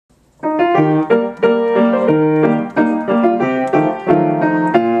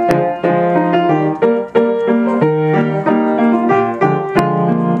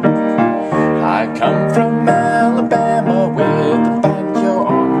I come from Alabama with a banjo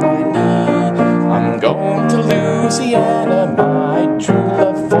on my knee. I'm going to Louisiana, my true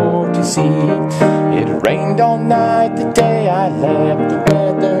love for to see. It rained all night the day I left, the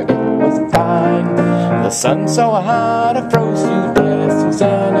weather it was fine. The sun so hot I froze to death.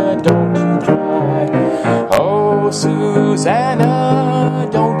 Susanna, don't you cry. Oh, Susanna,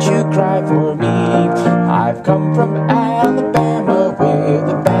 don't you cry for me. I've come from Alabama with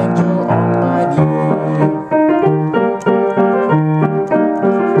a banjo on my knee.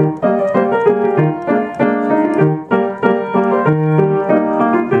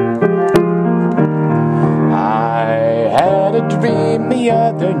 I had a dream the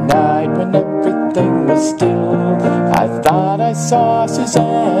other night when everything was still. I thought I saw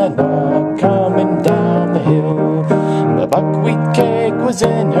Susanna coming down the hill. The buckwheat cake was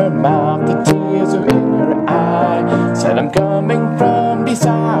in her mouth, the tears were in her eye. Said, I'm coming from the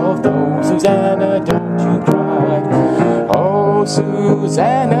south, oh Susanna, don't you cry. Oh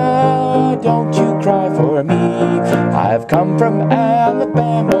Susanna, don't you cry for me. I've come from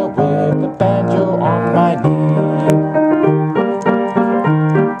Alabama with a banjo on my knee.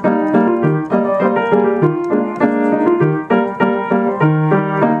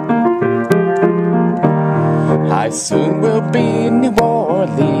 I soon will be in New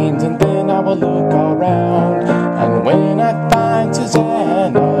Orleans, and then I will look around. And when I find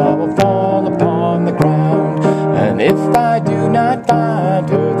Susanna, I will fall upon the ground. And if I do not find